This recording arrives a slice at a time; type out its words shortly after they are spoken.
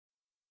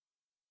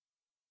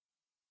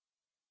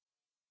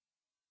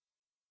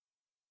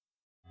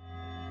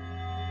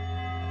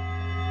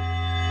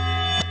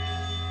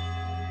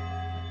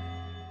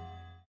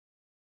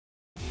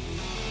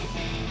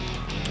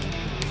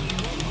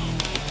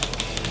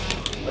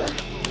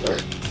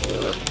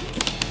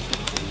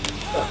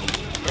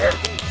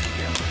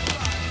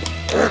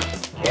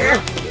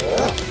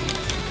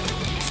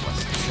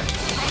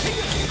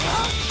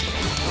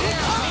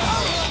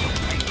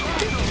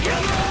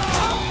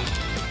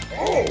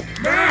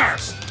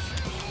Max!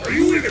 Are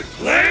you even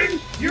playing?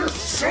 You're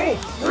so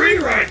free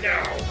right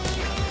now!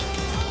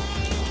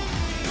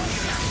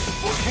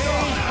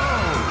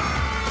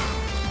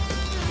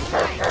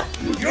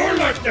 You're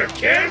like the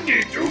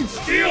candy Doom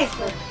steals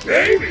from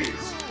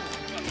babies!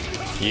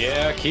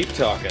 Yeah, keep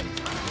talking.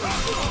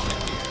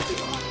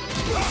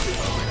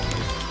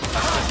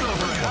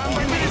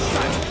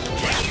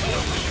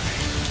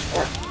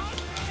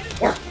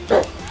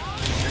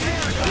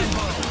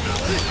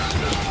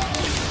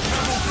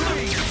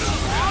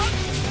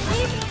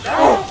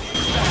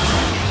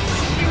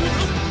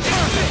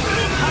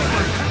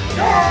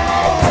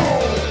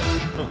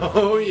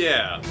 Oh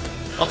yeah.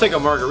 I'll take a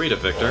margarita,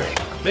 Victor.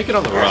 Make it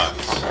on the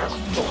rocks.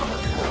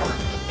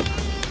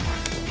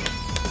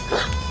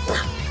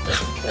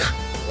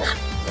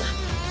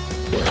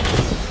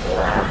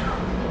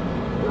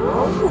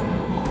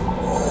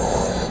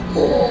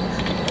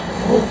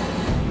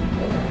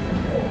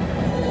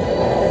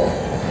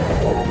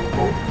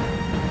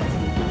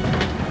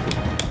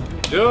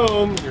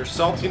 Doom, your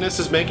saltiness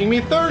is making me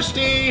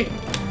thirsty!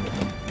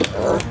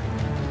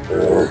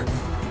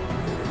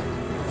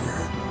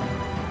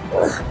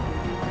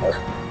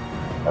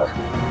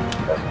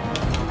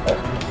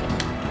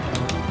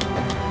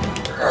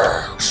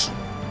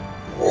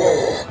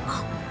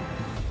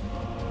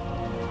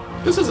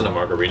 This isn't a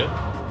margarita.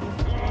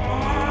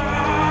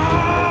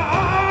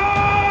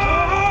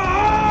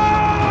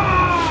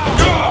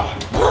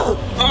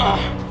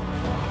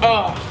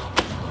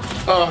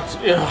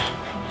 Yeah.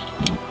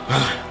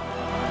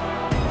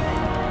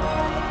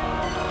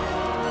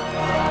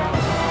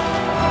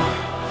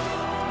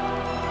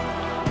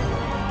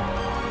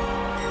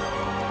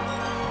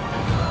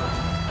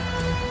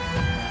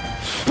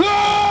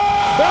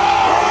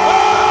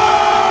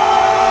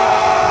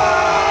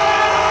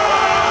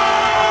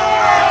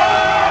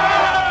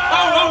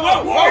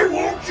 Why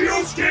won't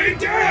you stay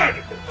dead?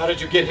 How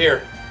did you get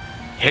here?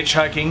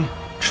 Hitchhiking,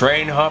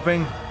 train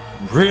hopping,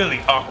 really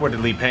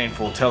awkwardly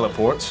painful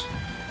teleports.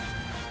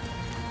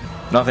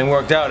 Nothing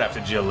worked out after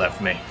Jill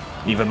left me.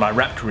 Even my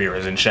rap career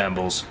is in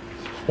shambles.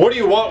 What do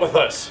you want with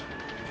us?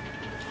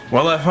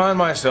 Well, I find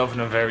myself in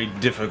a very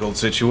difficult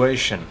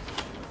situation.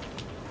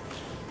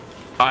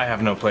 I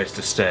have no place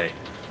to stay,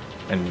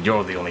 and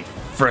you're the only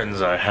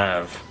friends I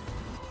have.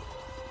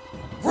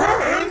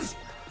 Friends?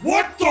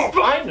 What the?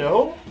 I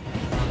know.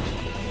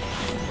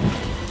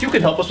 You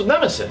can help us with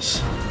Nemesis.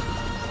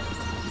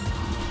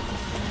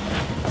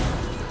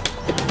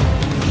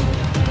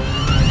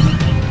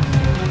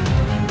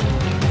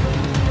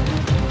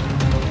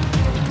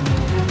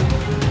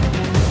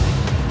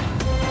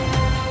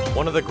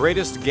 One of the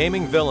greatest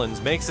gaming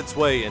villains makes its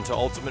way into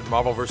Ultimate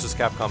Marvel vs.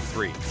 Capcom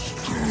 3.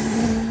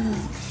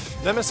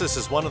 Nemesis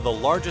is one of the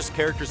largest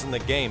characters in the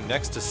game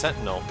next to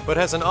Sentinel, but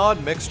has an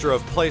odd mixture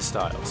of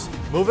playstyles.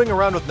 Moving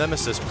around with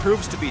Nemesis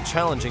proves to be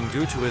challenging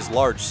due to his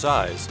large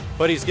size,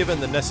 but he's given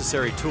the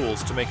necessary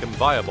tools to make him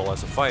viable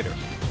as a fighter.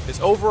 His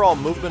overall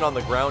movement on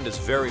the ground is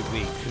very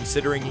weak,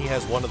 considering he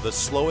has one of the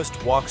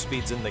slowest walk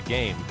speeds in the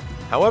game.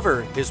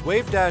 However, his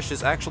wave dash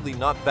is actually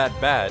not that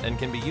bad and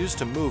can be used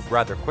to move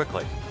rather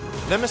quickly.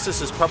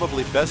 Nemesis is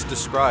probably best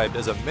described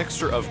as a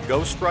mixture of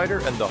Ghost Rider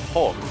and the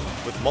Hulk,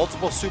 with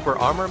multiple super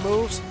armor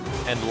moves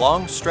and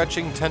long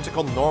stretching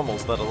tentacle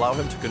normals that allow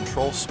him to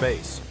control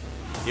space.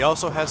 He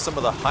also has some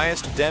of the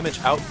highest damage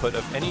output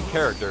of any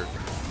character,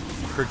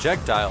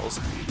 projectiles,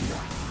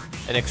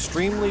 and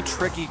extremely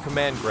tricky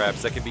command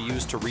grabs that can be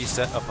used to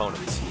reset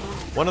opponents.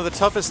 One of the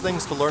toughest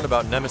things to learn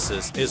about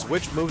Nemesis is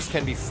which moves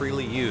can be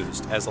freely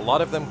used, as a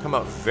lot of them come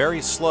out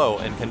very slow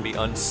and can be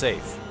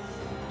unsafe.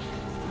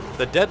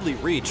 The Deadly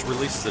Reach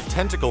releases a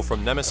tentacle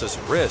from Nemesis'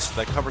 wrist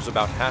that covers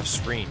about half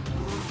screen.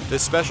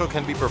 This special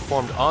can be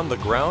performed on the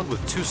ground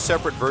with two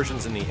separate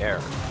versions in the air.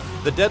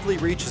 The Deadly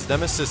Reach is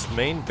Nemesis'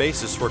 main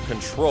basis for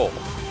control.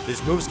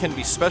 These moves can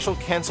be special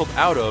cancelled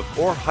out of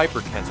or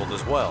hyper cancelled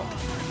as well.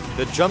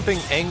 The jumping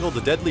angle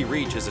the Deadly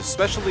Reach is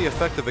especially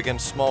effective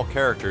against small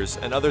characters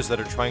and others that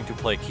are trying to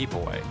play keep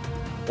away.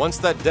 Once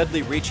that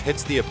Deadly Reach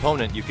hits the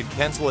opponent, you can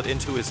cancel it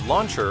into his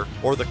launcher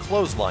or the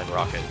clothesline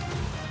rocket.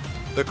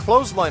 The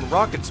clothesline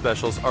rocket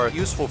specials are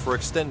useful for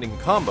extending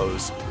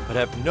combos, but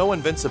have no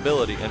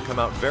invincibility and come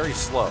out very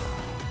slow.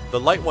 The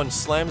light one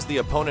slams the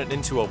opponent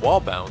into a wall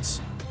bounce,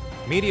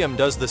 medium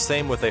does the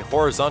same with a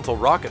horizontal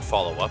rocket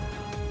follow-up,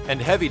 and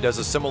heavy does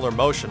a similar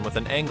motion with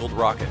an angled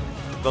rocket.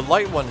 The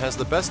light one has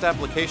the best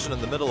application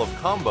in the middle of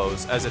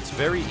combos as it's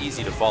very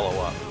easy to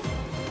follow up.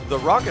 The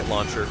rocket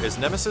launcher is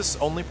Nemesis'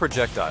 only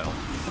projectile.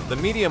 The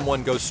medium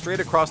one goes straight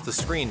across the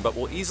screen but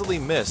will easily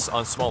miss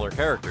on smaller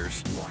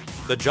characters.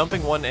 The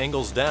jumping one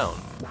angles down,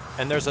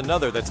 and there's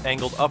another that's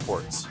angled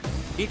upwards.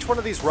 Each one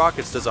of these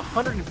rockets does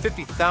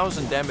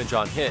 150,000 damage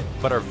on hit,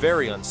 but are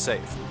very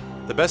unsafe.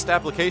 The best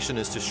application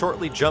is to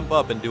shortly jump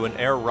up and do an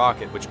air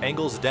rocket which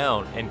angles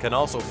down and can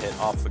also hit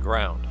off the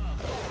ground.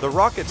 The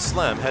Rocket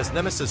Slam has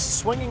Nemesis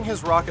swinging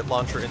his rocket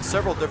launcher in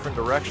several different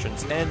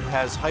directions and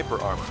has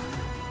hyper armor.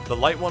 The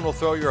light one will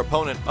throw your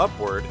opponent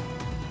upward,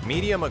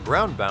 medium a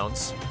ground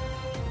bounce,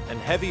 and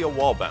heavy a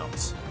wall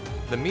bounce.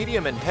 The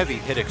medium and heavy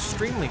hit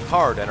extremely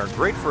hard and are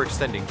great for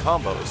extending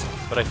combos,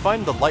 but I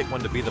find the light one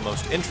to be the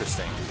most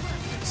interesting.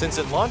 Since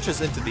it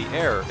launches into the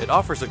air, it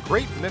offers a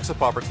great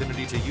mix-up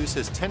opportunity to use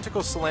his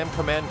Tentacle Slam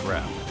command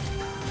grab.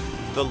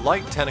 The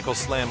light Tentacle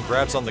Slam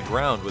grabs on the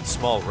ground with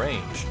small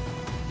range.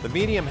 The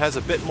medium has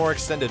a bit more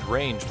extended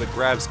range but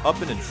grabs up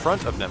and in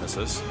front of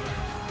Nemesis,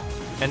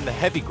 and the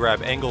heavy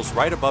grab angles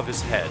right above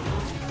his head.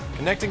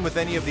 Connecting with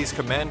any of these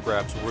command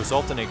grabs will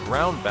result in a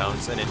ground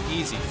bounce and an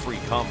easy free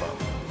combo.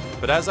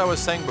 But as I was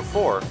saying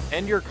before,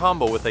 end your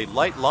combo with a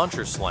light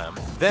launcher slam,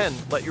 then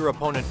let your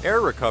opponent air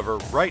recover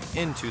right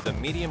into the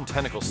medium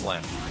tentacle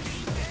slam.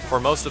 For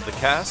most of the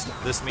cast,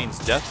 this means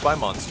death by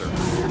monster.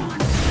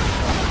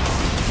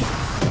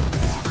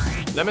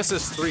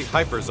 Nemesis 3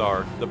 hypers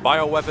are the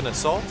Bioweapon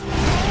Assault,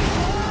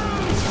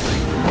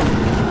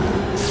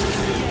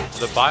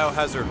 the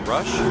Biohazard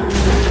Rush,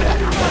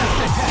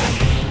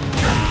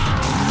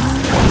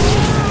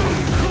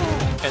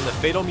 and the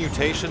Fatal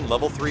Mutation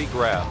Level 3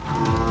 Grab.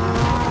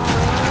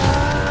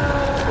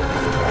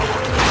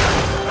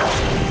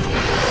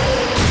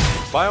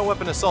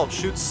 Bioweapon Assault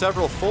shoots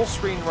several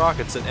full-screen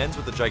rockets and ends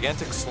with a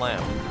gigantic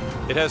slam.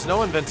 It has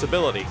no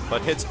invincibility,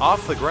 but hits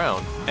off the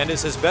ground, and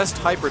is his best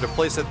hyper to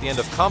place at the end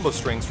of combo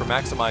strings for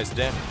maximized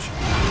damage.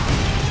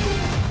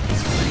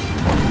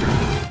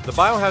 The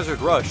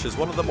Biohazard Rush is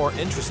one of the more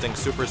interesting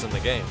supers in the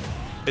game.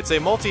 It's a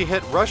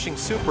multi-hit rushing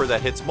super that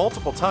hits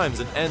multiple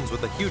times and ends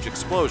with a huge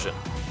explosion.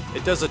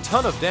 It does a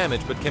ton of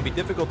damage but can be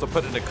difficult to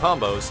put into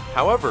combos.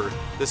 However,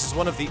 this is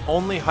one of the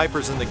only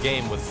hypers in the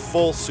game with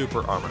full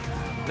super armor.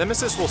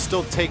 Nemesis will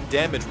still take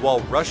damage while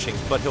rushing,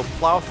 but he'll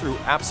plow through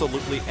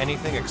absolutely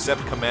anything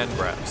except command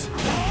grabs.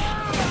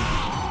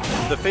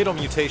 The Fatal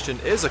Mutation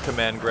is a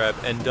command grab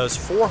and does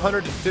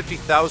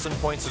 450,000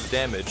 points of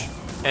damage,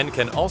 and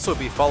can also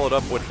be followed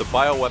up with the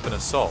Bioweapon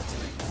Assault.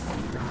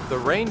 The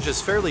range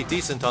is fairly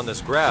decent on this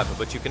grab,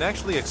 but you can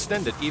actually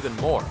extend it even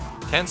more.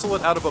 Cancel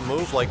it out of a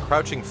move like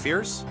Crouching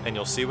Fierce, and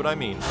you'll see what I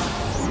mean.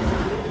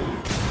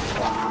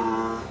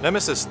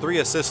 Nemesis' 3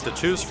 assists to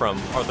choose from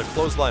are the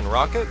Clothesline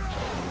Rocket,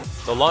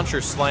 the Launcher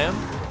Slam,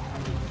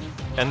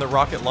 and the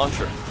Rocket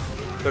Launcher.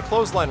 The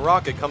Clothesline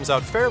Rocket comes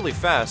out fairly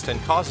fast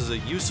and causes a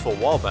useful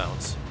wall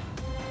bounce.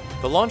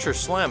 The Launcher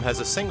Slam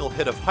has a single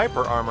hit of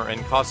hyper armor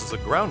and causes a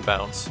ground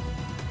bounce,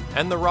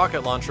 and the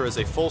Rocket Launcher is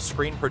a full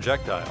screen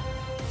projectile.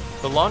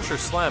 The Launcher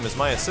Slam is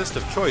my assist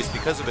of choice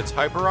because of its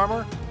hyper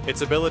armor,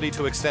 its ability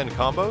to extend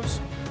combos,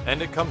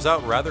 and it comes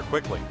out rather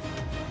quickly.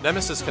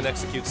 Nemesis can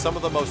execute some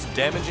of the most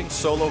damaging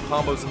solo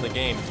combos in the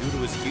game due to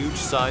his huge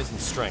size and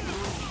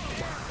strength.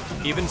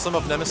 Even some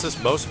of Nemesis'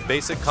 most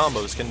basic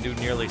combos can do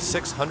nearly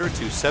 600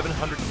 to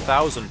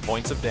 700,000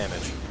 points of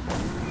damage.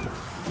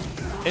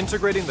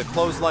 Integrating the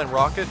Clothesline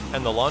Rocket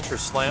and the Launcher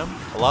Slam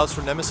allows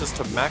for Nemesis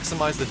to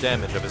maximize the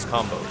damage of his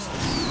combos.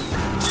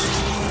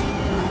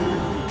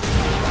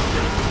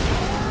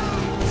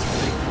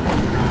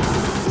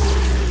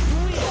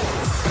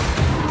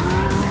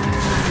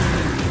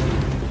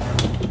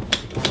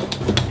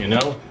 You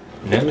know,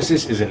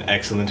 Nemesis is an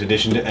excellent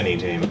addition to any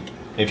team.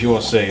 If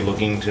you're, say,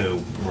 looking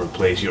to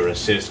replace your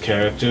assist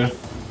character,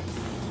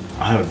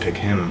 I would pick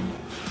him.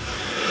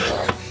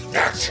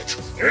 That's it.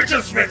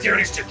 Agent Smith here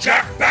needs to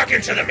jack back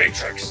into the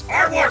Matrix.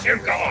 I want him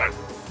gone.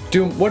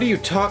 Doom, what are you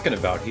talking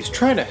about? He's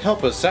trying to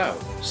help us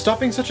out. Stop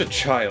being such a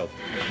child.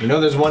 You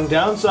know, there's one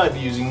downside to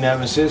using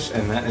Nemesis,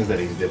 and that is that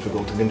he's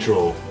difficult to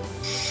control.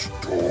 Stars.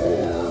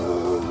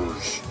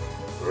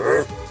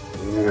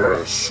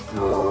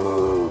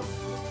 Wesker.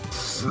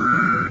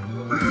 Feed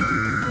me.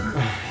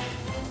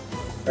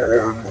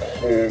 I'm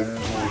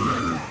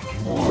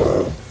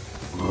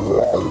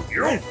hungry.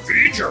 You don't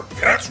feed your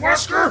pets,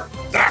 Wesker?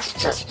 That's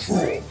just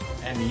cruel.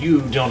 And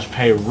you don't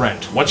pay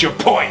rent. What's your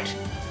point?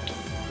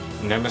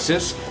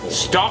 Nemesis,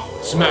 stop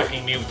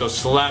smacking me with those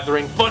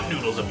slathering fun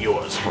noodles of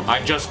yours.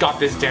 I just got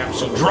this damn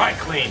suit dry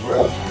cleaned. I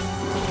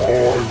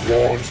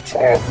want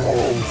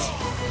tacos.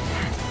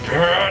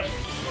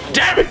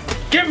 Damn it!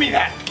 Give me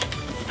that!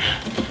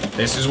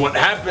 This is what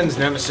happens,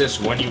 Nemesis,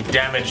 when you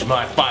damage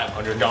my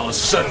 $500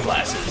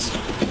 sunglasses.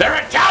 They're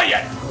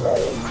Italian!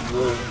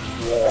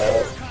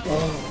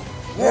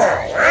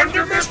 Wow, and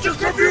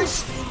domestic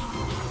abuse?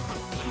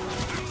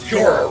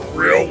 You're a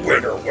real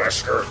winner,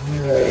 Wesker.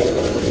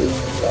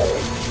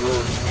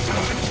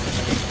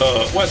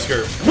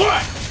 Wesker.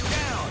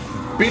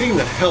 What? Beating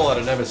the hell out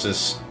of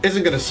Nemesis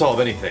isn't gonna solve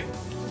anything.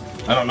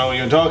 I don't know what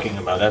you're talking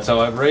about. That's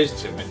how I've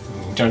raised him. It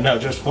turned out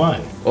just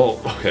fine.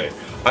 Oh, okay.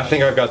 I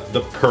think I've got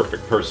the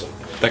perfect person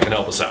that can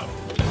help us out.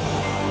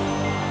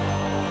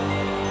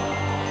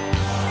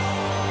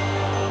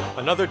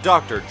 Another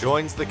doctor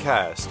joins the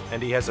cast,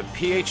 and he has a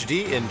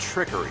PhD in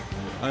trickery.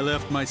 I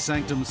left my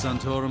Sanctum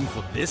Sanctorum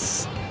for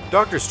this?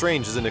 Dr.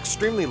 Strange is an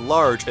extremely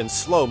large and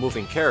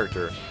slow-moving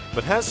character,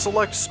 but has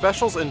select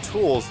specials and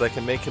tools that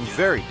can make him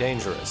very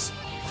dangerous.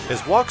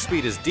 His walk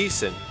speed is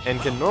decent, and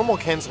can normal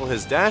cancel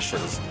his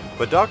dashes,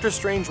 but Dr.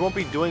 Strange won't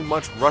be doing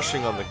much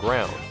rushing on the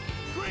ground.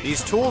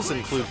 These tools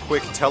include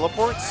quick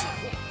teleports,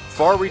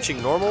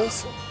 far-reaching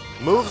normals,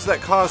 moves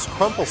that cause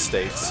crumple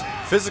states,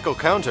 physical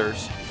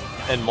counters,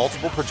 and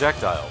multiple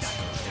projectiles.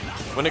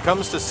 When it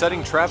comes to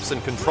setting traps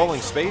and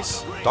controlling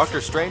space,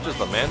 Dr. Strange is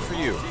the man for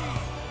you.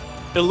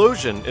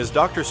 Illusion is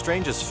Dr.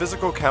 Strange's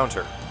physical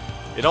counter.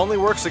 It only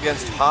works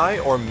against high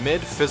or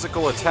mid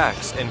physical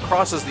attacks and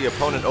crosses the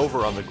opponent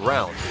over on the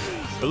ground.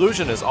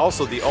 Illusion is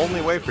also the only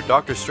way for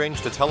Dr.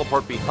 Strange to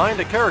teleport behind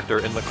a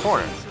character in the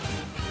corner.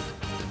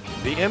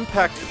 The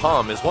Impact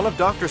Palm is one of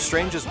Dr.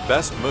 Strange's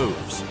best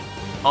moves.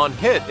 On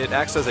hit, it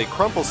acts as a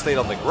crumple state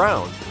on the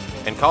ground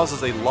and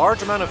causes a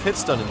large amount of hit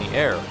stun in the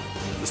air.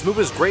 This move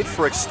is great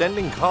for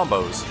extending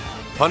combos,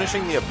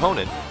 punishing the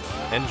opponent,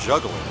 and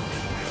juggling.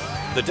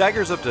 The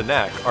Daggers of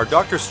Danak are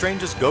Dr.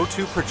 Strange's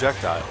go-to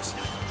projectiles.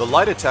 The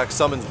light attack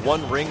summons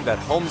one ring that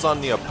homes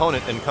on the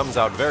opponent and comes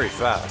out very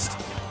fast,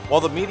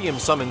 while the medium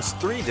summons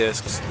 3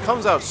 discs,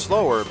 comes out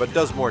slower but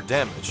does more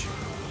damage.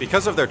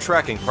 Because of their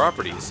tracking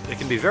properties, it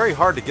can be very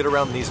hard to get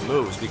around these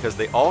moves because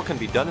they all can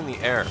be done in the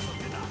air.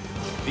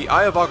 The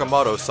Eye of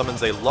Agamotto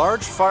summons a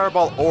large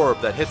fireball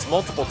orb that hits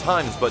multiple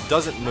times but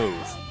doesn't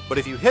move. But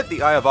if you hit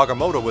the Eye of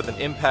Agamotto with an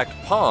Impact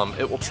Palm,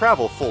 it will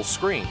travel full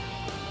screen.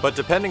 But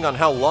depending on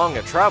how long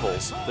it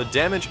travels, the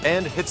damage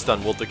and hit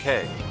stun will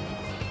decay.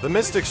 The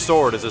Mystic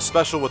Sword is a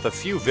special with a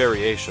few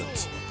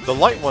variations. The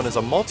light one is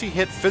a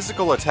multi-hit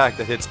physical attack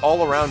that hits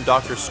all around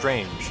Dr.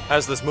 Strange,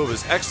 as this move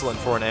is excellent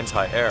for an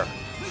anti-air.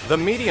 The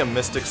medium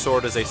Mystic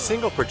Sword is a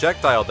single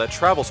projectile that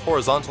travels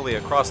horizontally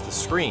across the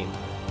screen,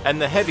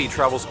 and the heavy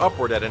travels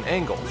upward at an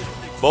angle.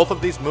 Both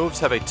of these moves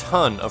have a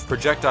ton of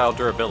projectile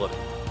durability.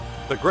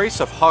 The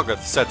Grace of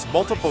Hoggoth sets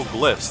multiple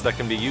glyphs that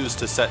can be used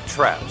to set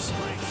traps.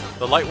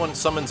 The light one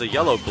summons a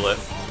yellow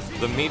glyph,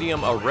 the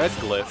medium a red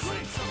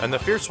glyph, and the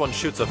fierce one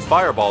shoots a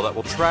fireball that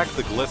will track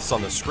the glyphs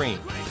on the screen.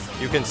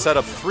 You can set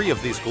up 3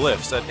 of these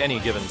glyphs at any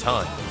given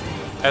time.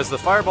 As the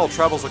fireball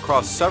travels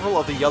across several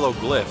of the yellow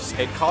glyphs,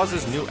 it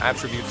causes new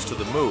attributes to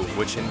the move,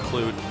 which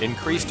include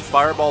increased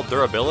fireball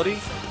durability,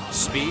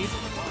 speed,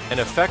 and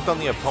effect on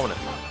the opponent.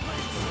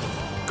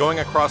 Going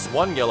across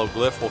 1 yellow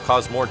glyph will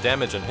cause more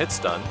damage and hit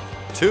stun,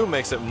 2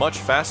 makes it much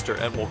faster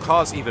and will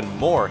cause even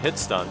more hit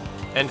stun,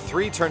 and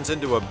 3 turns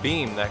into a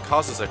beam that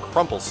causes a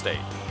crumple state.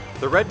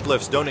 The red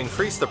glyphs don't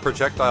increase the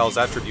projectile's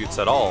attributes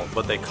at all,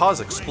 but they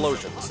cause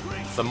explosions.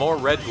 The more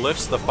red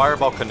glyphs the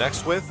fireball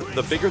connects with,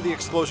 the bigger the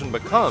explosion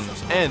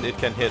becomes, and it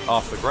can hit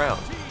off the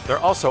ground. They're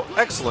also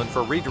excellent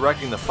for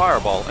redirecting the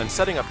fireball and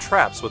setting up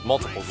traps with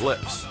multiple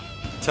glyphs.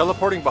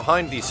 Teleporting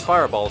behind these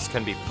fireballs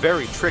can be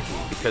very tricky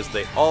because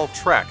they all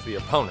track the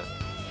opponent.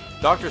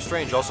 Dr.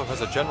 Strange also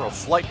has a general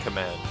flight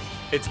command.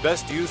 It's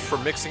best used for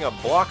mixing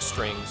up block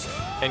strings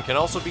and can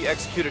also be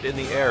executed in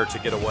the air to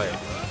get away.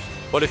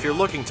 But if you're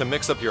looking to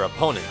mix up your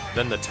opponent,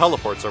 then the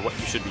teleports are what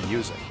you should be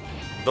using.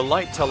 The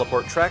light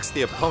teleport tracks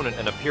the opponent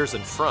and appears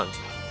in front,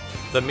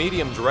 the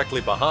medium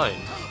directly behind,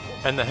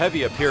 and the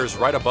heavy appears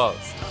right above.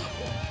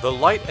 The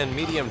light and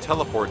medium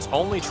teleports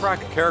only track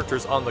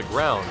characters on the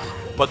ground,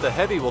 but the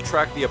heavy will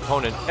track the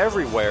opponent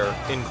everywhere,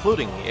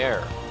 including the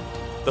air.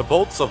 The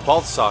Bolts of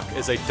Balthasar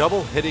is a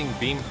double-hitting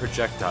beam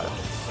projectile.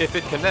 If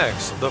it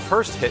connects, the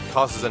first hit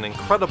causes an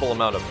incredible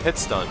amount of hit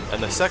stun,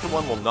 and the second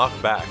one will knock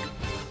back.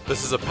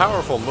 This is a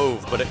powerful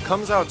move, but it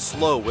comes out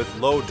slow with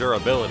low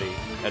durability,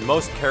 and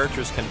most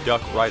characters can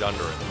duck right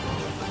under it.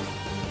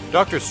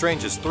 Dr.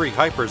 Strange's 3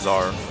 hypers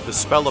are the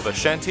Spell of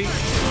Ashanti,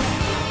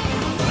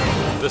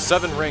 the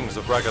 7 Rings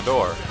of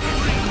Ragador,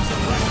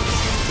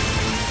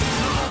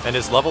 and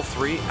his level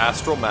 3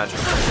 Astral Magic.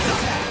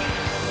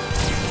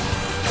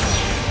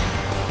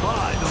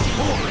 By the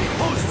holy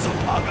hosts of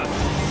Hoggoth!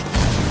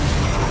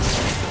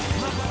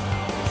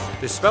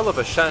 The Spell of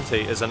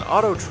Ashanti is an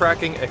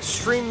auto-tracking,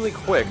 extremely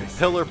quick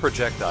pillar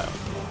projectile.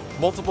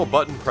 Multiple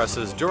button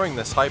presses during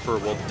this hyper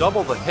will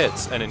double the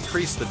hits and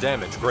increase the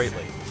damage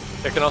greatly.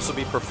 It can also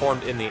be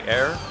performed in the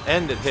air,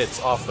 and it hits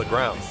off the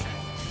ground.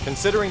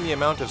 Considering the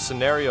amount of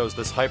scenarios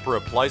this hyper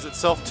applies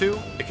itself to,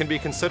 it can be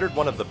considered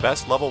one of the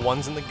best level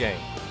 1s in the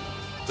game.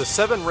 The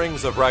 7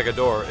 Rings of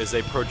Ragador is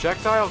a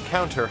projectile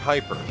counter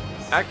hyper.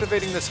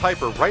 Activating this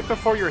hyper right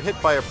before you're hit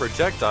by a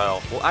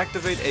projectile will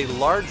activate a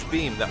large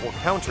beam that will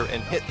counter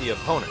and hit the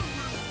opponent.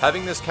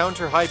 Having this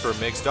counter hyper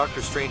makes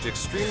Dr. Strange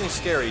extremely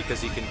scary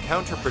because he can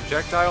counter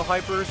projectile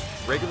hypers,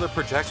 regular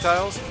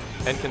projectiles,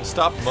 and can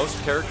stop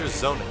most characters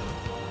zoning.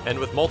 And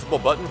with multiple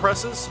button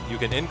presses, you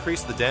can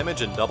increase the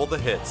damage and double the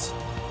hits.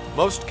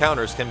 Most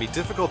counters can be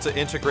difficult to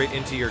integrate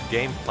into your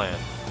game plan,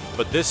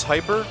 but this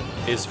hyper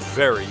is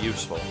very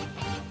useful.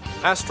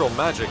 Astral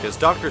Magic is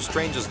Dr.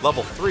 Strange's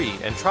level 3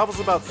 and travels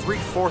about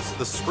 3/4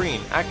 the screen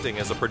acting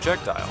as a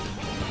projectile.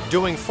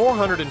 Doing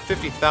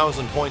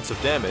 450,000 points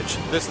of damage,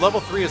 this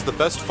level 3 is the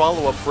best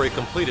follow-up for a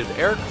completed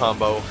air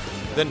combo,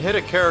 then hit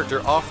a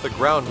character off the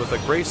ground with a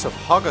Grace of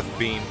Hoggoth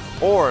beam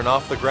or an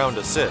off-the-ground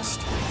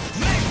assist.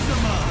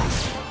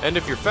 And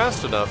if you're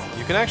fast enough,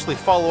 you can actually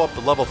follow up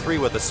the level 3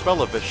 with a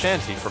Spell of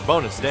Ashanti for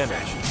bonus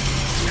damage.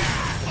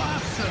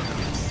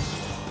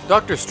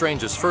 Dr.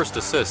 Strange's first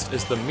assist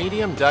is the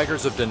medium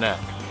Daggers of Danak.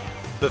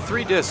 The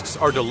 3 discs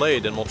are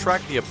delayed and will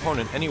track the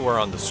opponent anywhere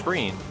on the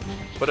screen,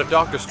 but if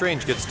Dr.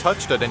 Strange gets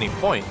touched at any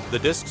point, the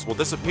discs will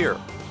disappear.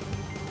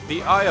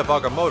 The Eye of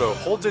Agamotto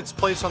holds its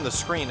place on the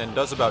screen and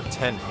does about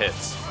 10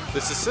 hits.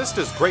 This assist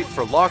is great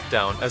for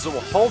lockdown as it will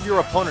hold your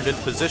opponent in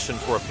position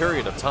for a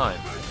period of time.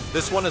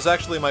 This one is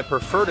actually my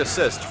preferred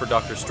assist for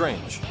Dr.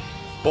 Strange.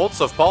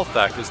 Bolts of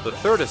Balthak is the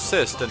third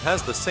assist and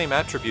has the same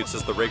attributes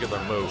as the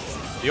regular move.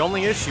 The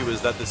only issue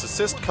is that this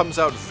assist comes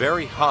out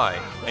very high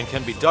and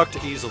can be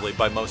ducked easily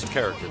by most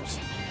characters.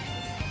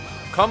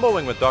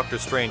 Comboing with Dr.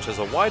 Strange has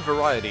a wide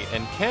variety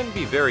and can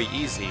be very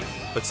easy,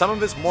 but some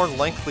of his more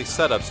lengthy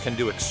setups can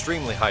do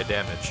extremely high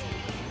damage.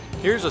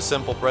 Here's a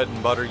simple bread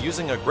and butter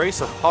using a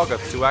Grace of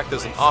Hoggoth to act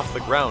as an off the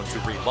ground to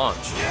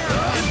relaunch.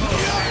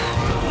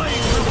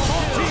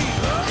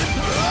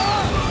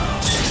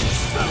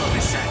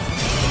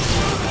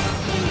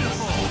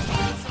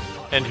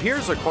 And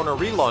here's a corner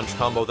relaunch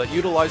combo that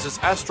utilizes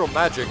Astral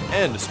Magic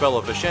and Spell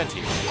of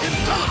Vishanti.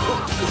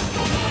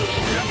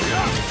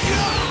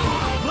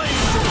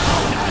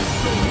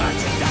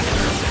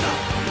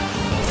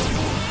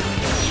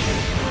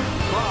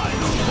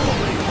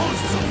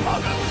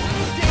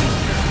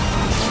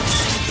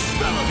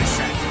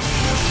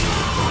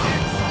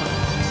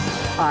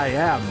 I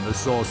am the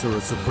Sorcerer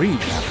Supreme,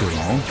 after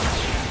all.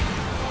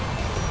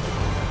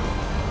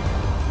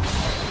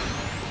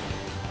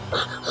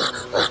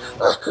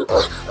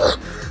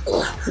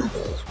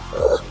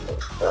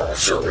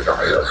 Sir, we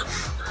got here.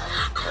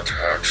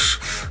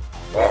 Contacts.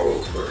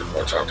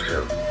 We'll talk to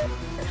him.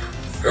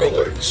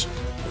 Villains.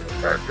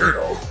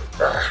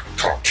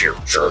 Talk to you,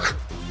 jerk.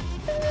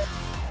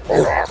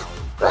 Hold on.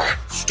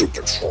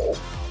 Stupid troll.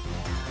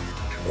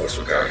 What else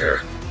we got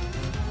here?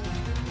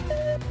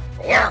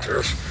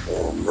 Galactus?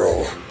 Oh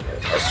no.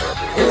 That's not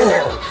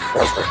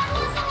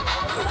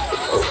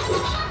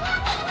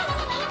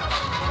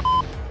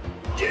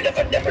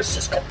Deliver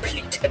Nemesis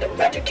complete and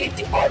eradicate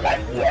the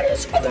Armand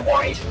warriors,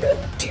 otherwise no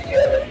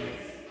deal.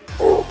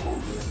 Oh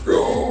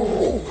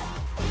no.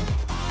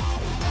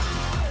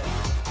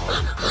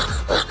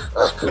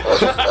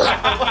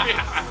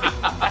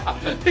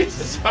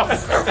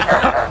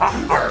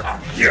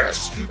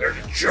 Yes, they're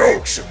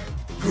jokes.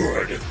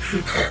 Good.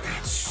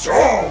 So,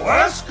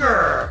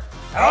 Wesker,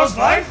 how's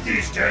life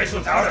these days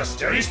without a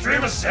steady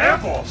stream of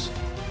samples?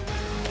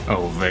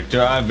 Oh,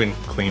 Victor, I've been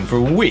clean for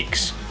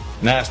weeks.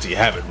 Nasty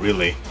habit,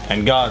 really.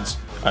 And gods,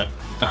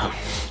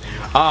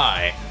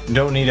 I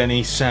don't need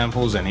any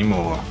samples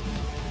anymore.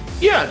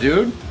 Yeah,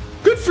 dude.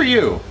 Good for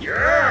you.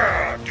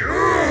 Yeah,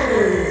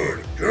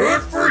 dude.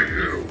 Good for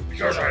you.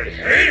 Because I'd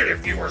hate it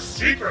if you were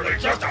secretly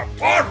just a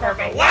pawn for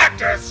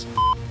Galactus.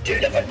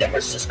 Deliver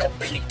Nemesis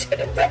complete and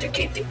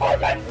eradicate the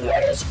Armand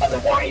warriors,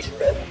 otherwise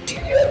no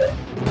deal.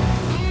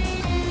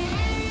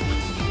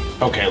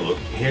 Okay, look,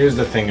 here's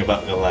the thing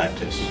about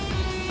Galactus.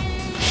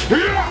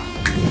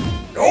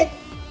 Nope.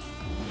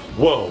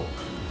 Whoa.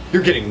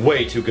 You're getting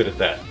way too good at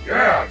that.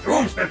 Yeah,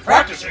 Doom's been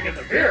practicing in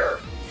the mirror.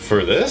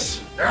 For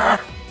this? Nah,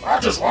 I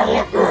just want to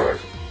look good.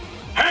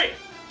 Hey!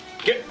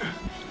 Get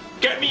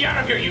me out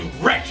of here, you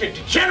wretched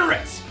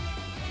degenerates!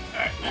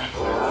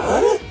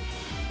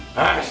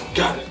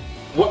 Got it.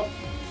 What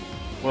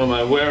am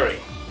I wearing?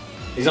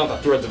 These aren't the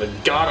threads of a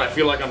god. I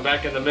feel like I'm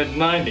back in the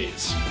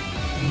mid-90s.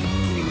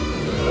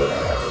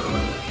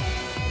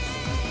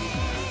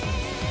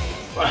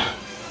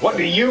 What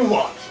do you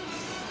want?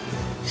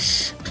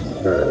 Stars.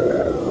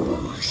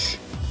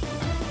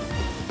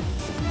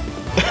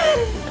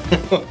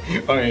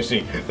 Oh, you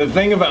see, the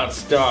thing about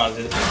stars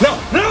is...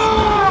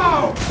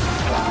 No!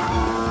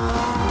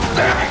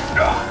 Damn it!